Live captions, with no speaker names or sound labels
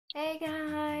Hey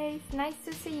guys, nice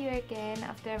to see you again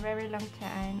after a very long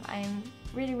time. I'm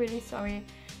really sorry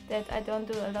that I don't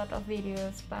do a lot of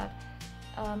videos, but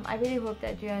I really hope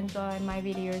that you enjoy my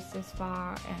videos this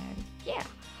far. And yeah,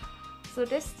 so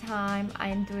this time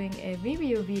I'm doing a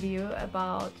review video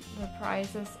about the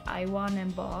prices I won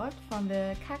and bought from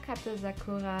the Captor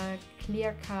Sakura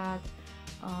clear cut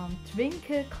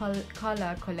Twinkle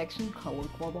color collection.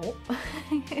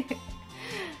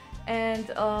 And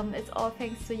it's all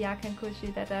thanks to Janken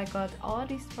Kuji that I got all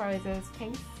these prizes.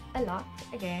 Thanks a lot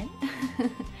again.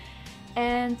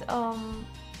 And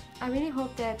I really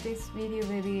hope that this video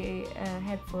will be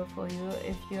helpful for you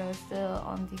if you are still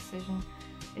on decision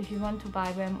if you want to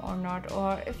buy them or not,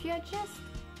 or if you're just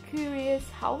curious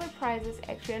how the prices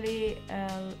actually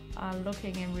are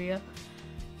looking in real.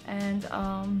 And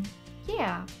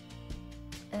yeah,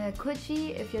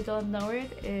 Kuji, if you don't know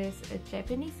it, is a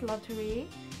Japanese lottery.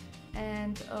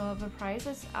 And the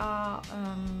prices are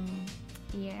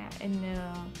yeah,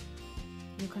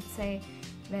 you could say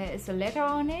there is a letter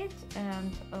on it,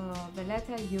 and the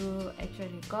letter you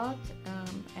actually got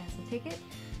as a ticket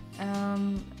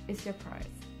is your prize.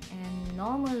 And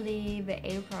normally the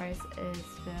A prize is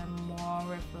the more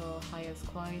with the highest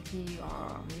quality,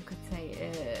 or you could say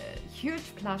a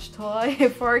huge plush toy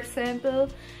for example.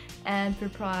 And the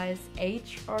price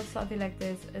H or something like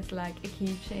this is like a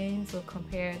keychain, so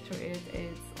compared to it,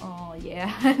 it's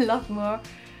yeah, a lot more.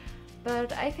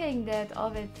 But I think that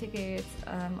all the tickets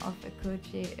of the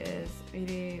Kuji is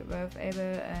really worth it,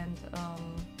 and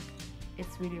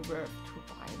it's really worth to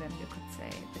buy them, you could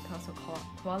say, because the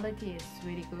quality is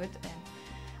really good. And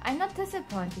I'm not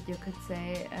disappointed, you could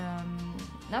say,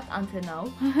 not until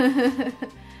now.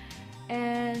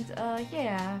 And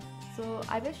yeah, so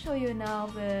I will show you now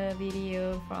the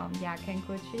video from Janken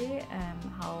Kuji and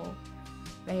how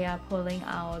they are pulling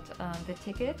out the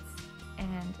tickets.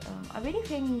 And I really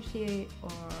think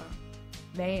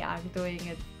they are doing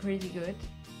it pretty good.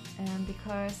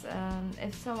 Because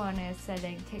if someone is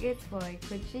selling tickets for a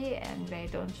Kuji and they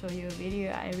don't show you a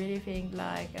video, I really think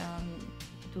like,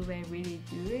 do they really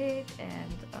do it?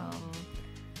 And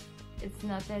it's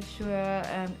not that sure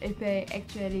if they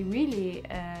actually really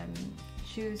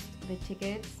choose the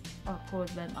tickets or pull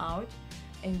them out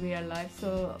in real life.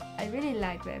 So I really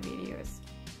like their videos.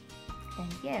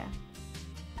 And yeah,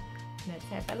 let's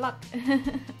have a look.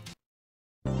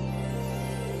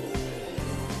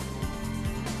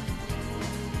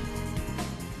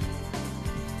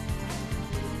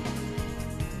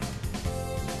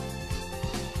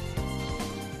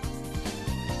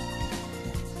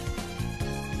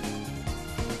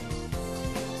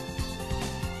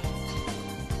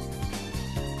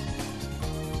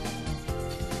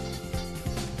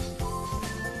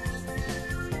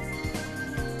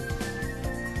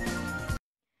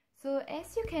 So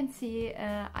as you can see,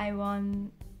 I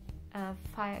won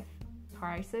 5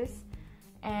 prizes,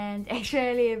 and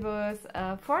actually it was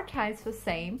 4 times the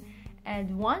same.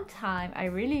 And one time I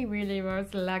really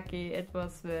was lucky, it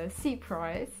was the C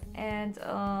prize, and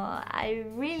I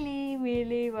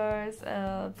really was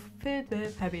filled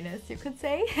with happiness, you could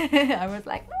say. I was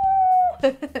like,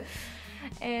 woo!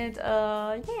 And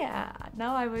yeah,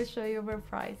 now I will show you the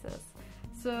prizes.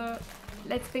 So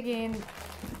let's begin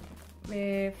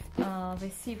with the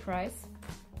C prize.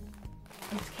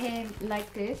 It came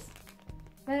like this,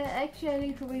 but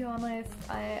actually, to be honest,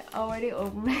 I already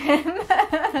opened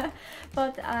them.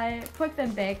 But I put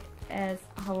them back as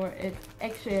how it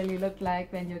actually looked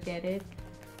like when you get it.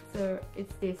 So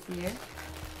it's this here.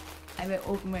 I will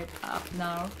open it up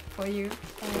now for you,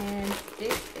 and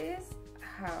this is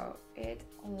how it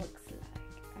looks like.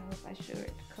 I hope I show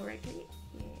it correctly.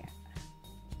 Yeah.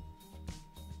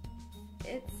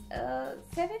 It's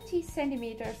 70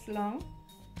 centimeters long,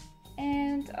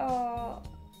 and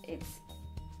it's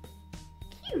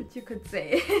cute, you could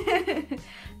say.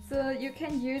 So you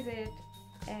can use it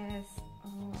as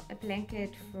a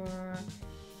blanket for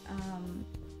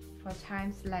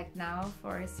times like now,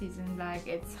 for a season like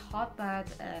it's hot, but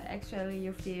actually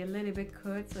you feel a little bit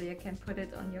cold, so you can put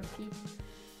it on your feet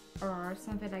or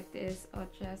something like this, or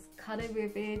just cuddle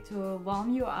with it to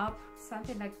warm you up,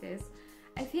 something like this.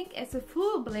 I think as a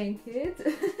full blanket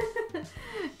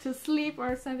to sleep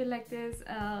or something like this,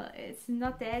 it's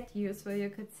not that useful, you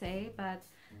could say, but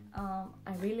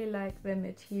I really like the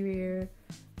material.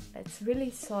 It's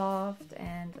really soft,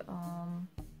 and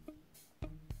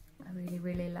I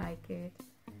really like it.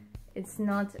 It's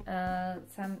not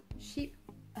some cheap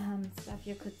stuff,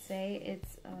 you could say.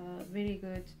 It's really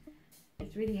good.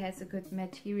 It really has a good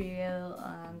material,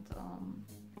 and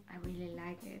I really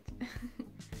like it.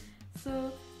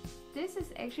 So this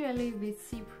is actually the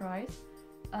C price,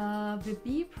 the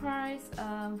B prize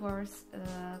was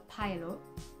Pilo,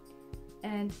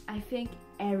 and I think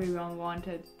everyone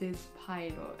wanted this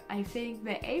Pilo. I think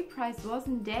the A prize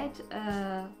wasn't that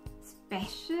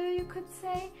special, you could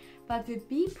say, but the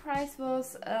B prize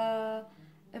was a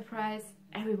prize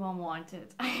everyone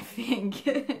wanted, I think,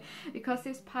 because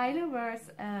this Pilo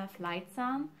was Flight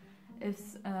Sam. If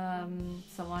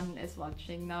someone is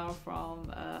watching now from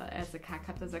as a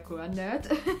Captor Sakura nerd.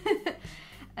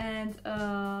 And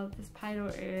this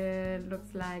Pilo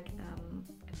looks like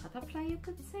a butterfly, you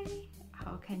could say.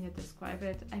 How can you describe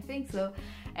it? I think so.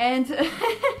 And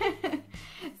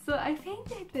so I think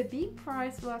that the B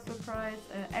prize was the prize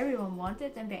everyone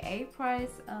wanted, and the A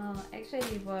prize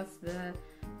actually was the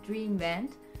dream band.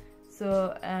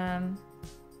 So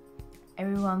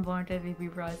everyone wanted the B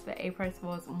prize. The A prize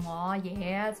was more,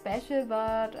 yeah, special,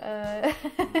 but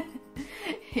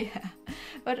yeah.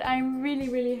 But I'm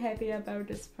really happy about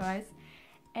this prize.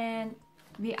 And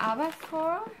the other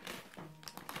four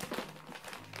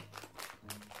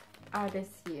are this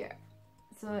year.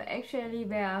 So actually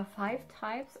there are 5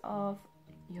 types of,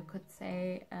 you could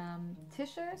say,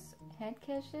 tissues,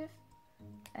 handkerchief,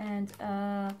 and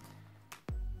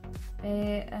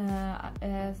they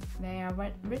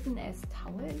are written as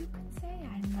towel, you could say.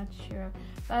 I'm not sure,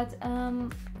 but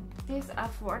these are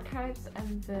 4 types,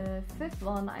 and the 5th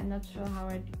one I'm not sure how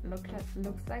it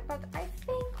looks like, but I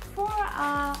think 4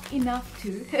 are enough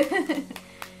too.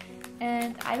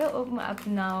 And I will open up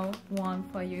now one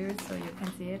for you so you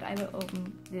can see it. I will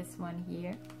open this one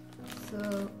here.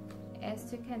 So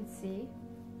as you can see,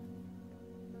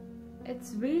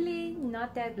 it's really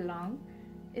not that long.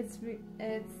 It's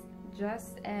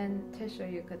just a tissue,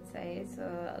 you could say, so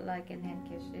like a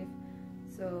handkerchief.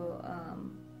 So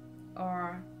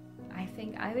or I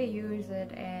think I will use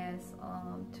it as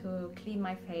to clean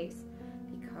my face,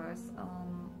 because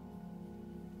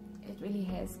it really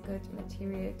has good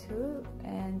material too,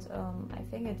 and I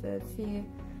think it will feel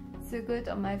so good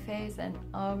on my face, and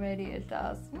already it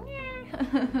does.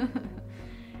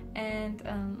 And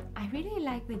I really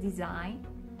like the design,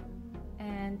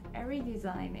 and every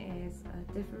design is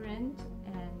different,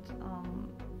 and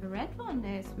the red one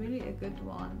is really a good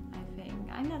one, I think.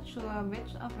 I'm not sure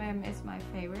which of them is my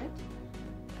favorite.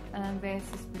 There's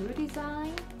this blue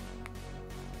design,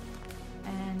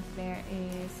 and there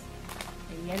is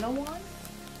a yellow one,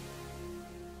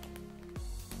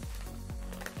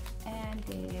 and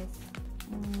there's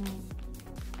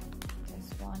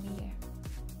this one here.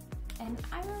 And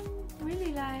I don't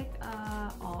really like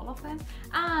all of them.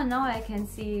 Now I can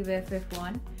see the 5th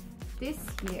one. This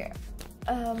here,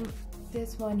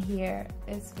 this one here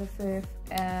is the 5th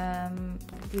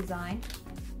design,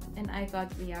 and I got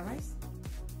the others.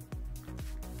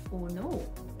 Oh no.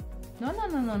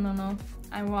 No.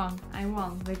 I'm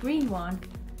wrong. The green one.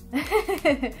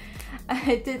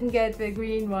 I didn't get the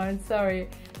green one, sorry.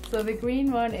 So the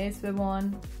green one is the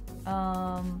one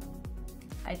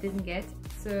I didn't get.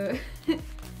 So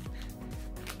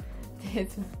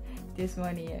this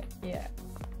one here, yeah.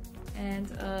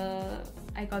 And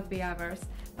I got the others,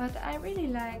 but I really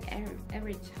like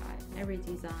every type, every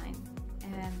design,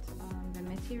 and the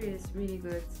material is really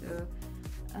good. So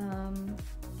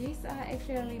these are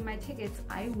actually my tickets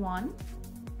I won.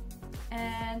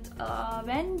 And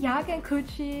when Janken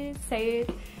Kuji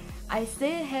said I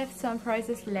still have some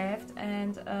prizes left,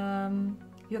 and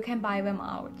you can buy them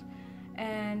out,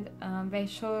 and they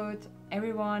showed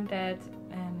everyone that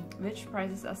which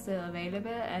prizes are still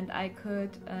available, and I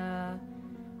could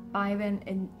buy them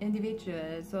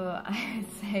individually. So I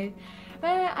said,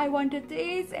 well, I wanted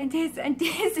this and this and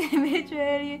this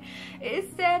individually.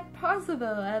 Is that possible?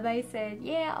 And they said,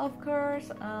 yeah, of course,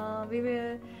 we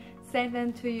will send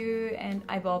them to you. And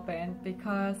I bought them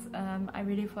because I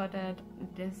really thought that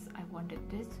I wanted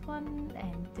this one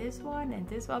and this one and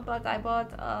this one, but I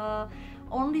bought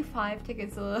only 5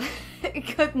 tickets, so it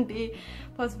couldn't be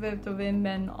possible to win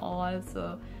them all.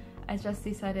 So I just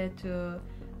decided to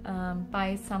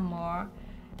buy some more.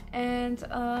 And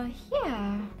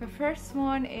yeah, the first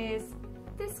one is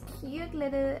this cute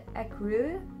little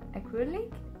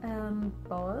acrylic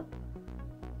ball,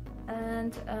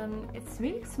 and it's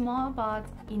really small but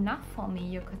enough for me,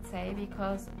 you could say,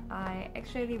 because I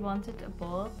actually wanted a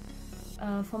ball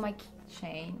for my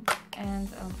keychain. And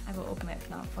I will open it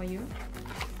now for you.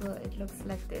 So it looks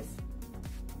like this.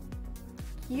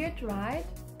 Cute, right?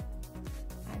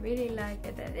 I really like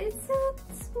it, and it's so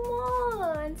small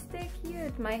and still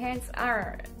cute. My hands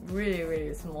are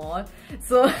really small,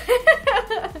 so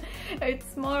it's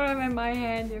smaller than my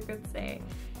hand, you could say.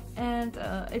 And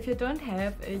if you don't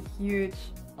have a huge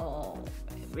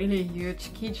really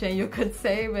huge keychain, you could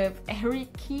say, with every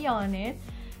key on it,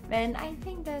 then I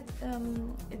think that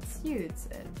it suits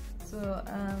it. So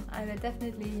I will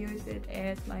definitely use it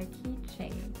as my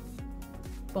keychain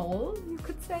bowl, you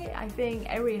could say. I think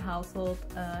every household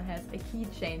has a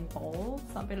keychain bowl,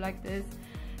 something like this.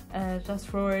 Just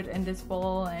throw it in this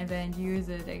bowl and then use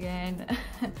it again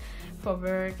for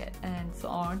work and so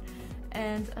on.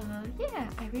 And yeah,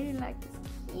 I really like this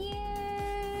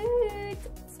cute,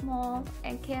 small,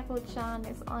 and Captor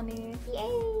is on it.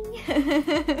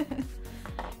 Yay!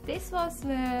 This was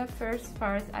the first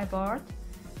part I bought.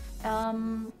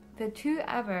 The 2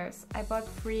 others, I bought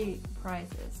 3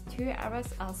 prizes. 2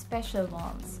 others are special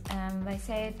ones, and they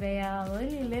say they are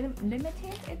really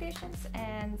limited editions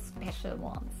and special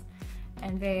ones,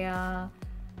 and they are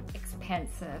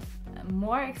expensive,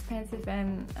 more expensive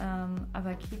than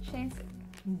other keychains.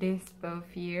 This both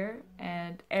here,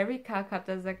 and every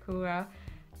Captor Sakura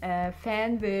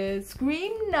fan will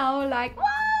scream now like, wow!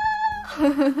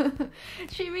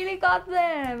 She really got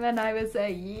them, and I will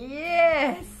say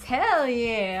yes, hell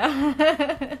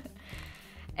yeah.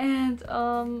 And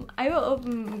I will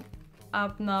open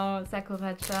up now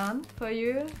Sakura-chan for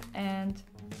you, and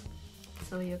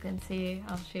so you can see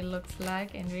how she looks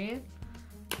like in real.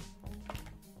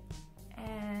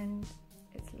 And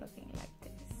it's looking like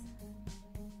this.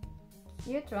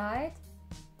 Cute, right?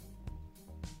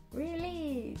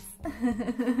 Release!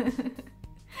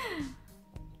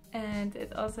 And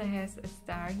it also has a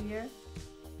star here.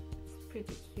 It's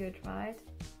pretty cute, right?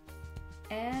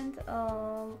 And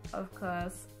of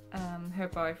course her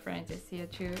boyfriend is here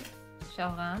too,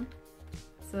 Shaoran.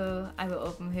 So I will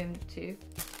open him too.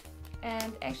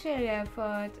 And actually I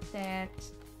thought that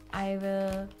I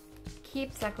will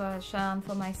keep Sakura-chan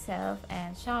for myself,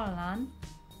 and Shaoran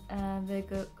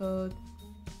will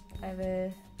I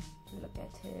will look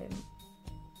at him.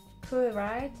 Cool,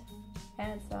 right?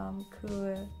 Handsome,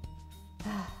 cool.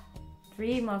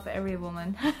 Dream of every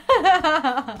woman.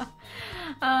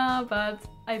 But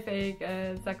I think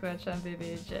Sakura-chan will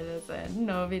be jealous, and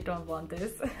no, we don't want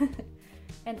this.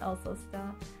 And also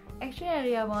star.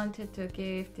 Actually, I wanted to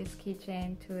give this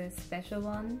keychain to a special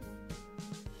one,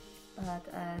 but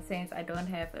since I don't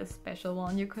have a special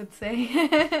one, you could say,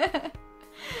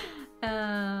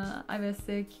 I will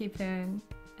still keep him,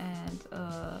 and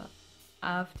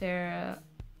after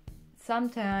some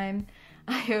time,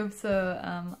 I hope so,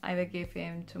 I will give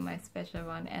him to my special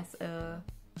one as an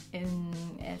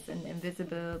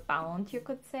invisible bound, you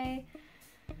could say.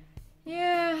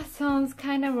 Yeah, sounds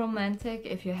kind of romantic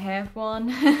if you have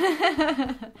one.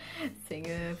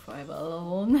 Single forever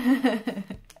alone.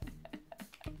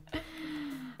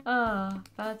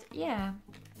 But yeah,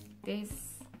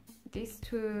 these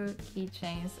 2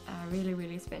 keychains are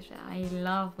really special. I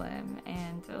love them,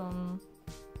 and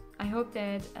I hope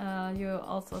that you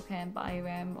also can buy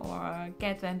them or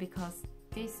get them, because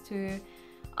these 2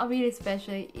 are really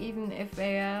special, even if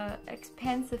they are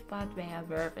expensive, but they are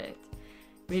worth it.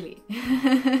 Really.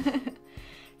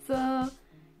 So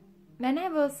when I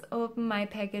was opening my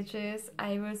packages,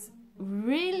 I was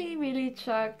really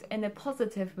shocked in a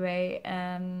positive way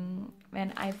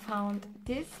when I found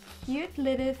these cute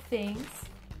little things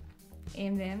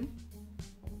in them.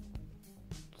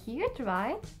 Cute,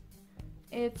 right?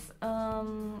 It's a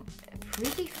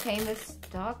pretty famous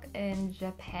dog in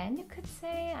Japan, you could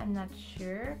say. I'm not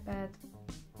sure, but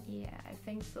yeah, I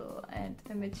think so. And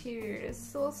the material is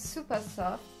so super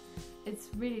soft. It's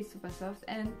really super soft,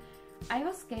 and I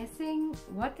was guessing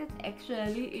what it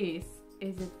actually is.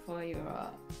 Is it for your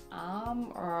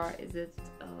arm, or is it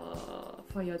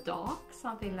for your dog?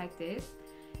 Something like this.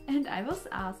 And I was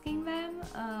asking them,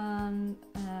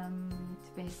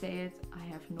 they said, I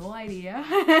have no idea.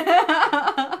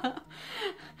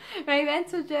 They went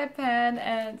to Japan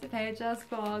and they just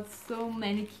bought so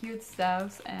many cute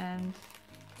stuffs, and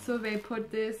so they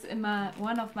put this in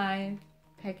one of my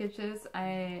packages.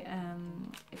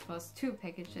 It was 2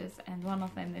 packages, and one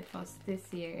of them it was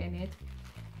this year in it.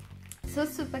 So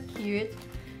super cute.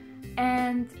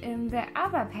 And in the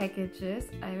other packages,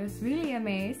 I was really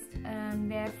amazed.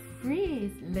 There are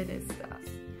 3 little stuff,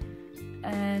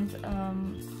 and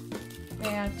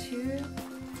there are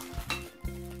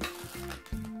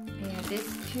these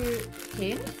 2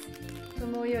 pins,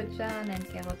 Tomoyo-chan and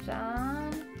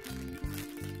Kero-chan.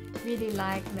 Really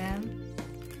like them.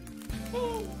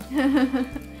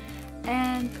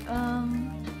 And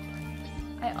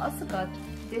I also got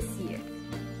this here.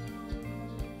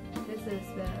 This is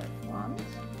the front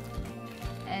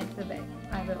and the back.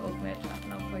 I will open it up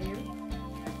now for you.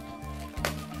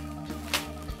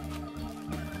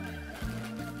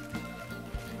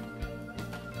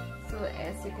 So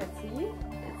as as you can see,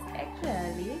 it's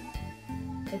actually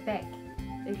a bag,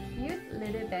 a cute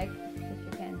little bag, if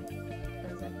you can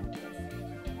close up like this,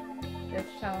 with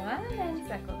Shaoran and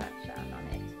Sakura-chan on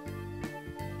it.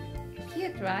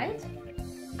 Cute, right?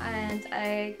 And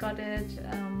I got it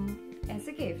as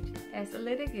a gift, as a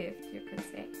little gift, you could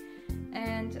say.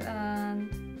 And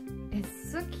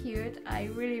it's so cute. I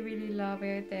really love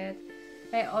it. That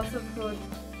I also put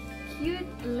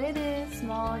cute little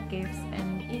small gifts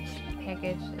in each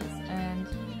packages, and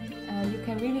you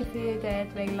can really feel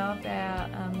that they love their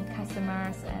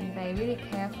customers and they really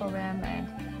care for them, and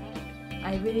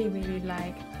I really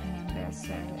like their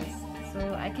service.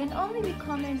 So I can only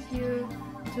recommend you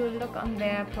to look on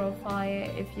their profile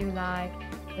if you like.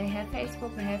 They have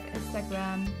Facebook, they have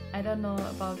Instagram. I don't know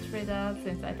about Twitter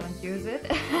since I don't use it.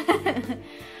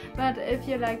 But if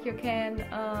you like, you can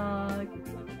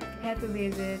have a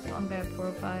visit on their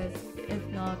profiles. If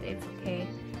not, it's okay.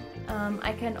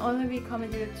 I can only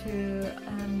recommend you to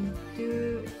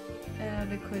do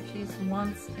the Kujis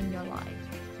once in your life.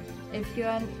 If you're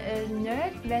a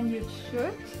nerd, then you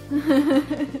should.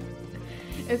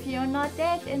 If you're not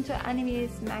that into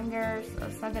animes, mangas, or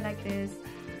something like this,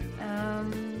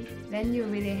 then you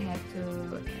really have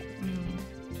to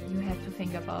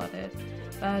think about it.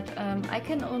 But I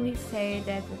can only say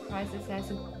that the prices has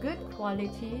a good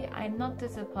quality. I'm not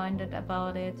disappointed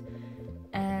about it,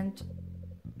 and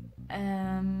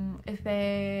if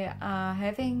they are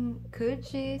having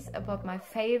Kujis about my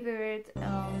favorite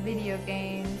video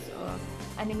games or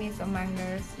animes or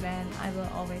mangas, then I will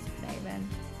always play them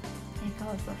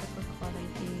because of the good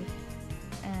quality.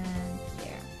 And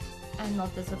yeah, I'm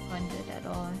not disappointed at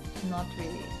all. Not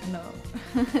really, no.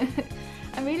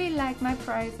 I really like my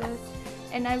prices,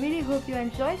 and I really hope you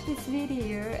enjoyed this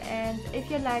video. And if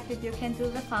you liked it, you can do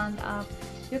the thumbs up.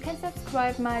 You can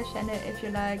subscribe my channel if you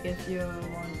like, if you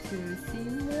want to see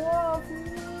more of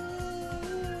me.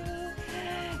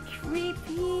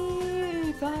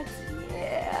 Creepy, but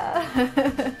yeah.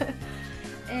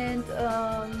 And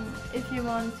if you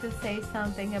want to say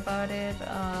something about it,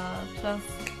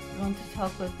 just want to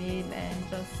talk with me, then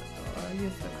just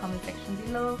use the comment section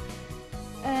below.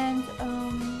 And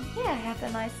yeah, have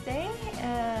a nice day,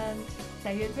 and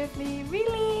say it with me,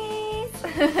 release!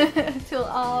 To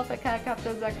all the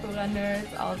Captor Sakura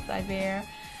nerds outside there.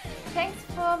 Thanks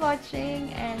for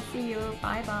watching, and see you.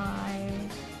 Bye bye.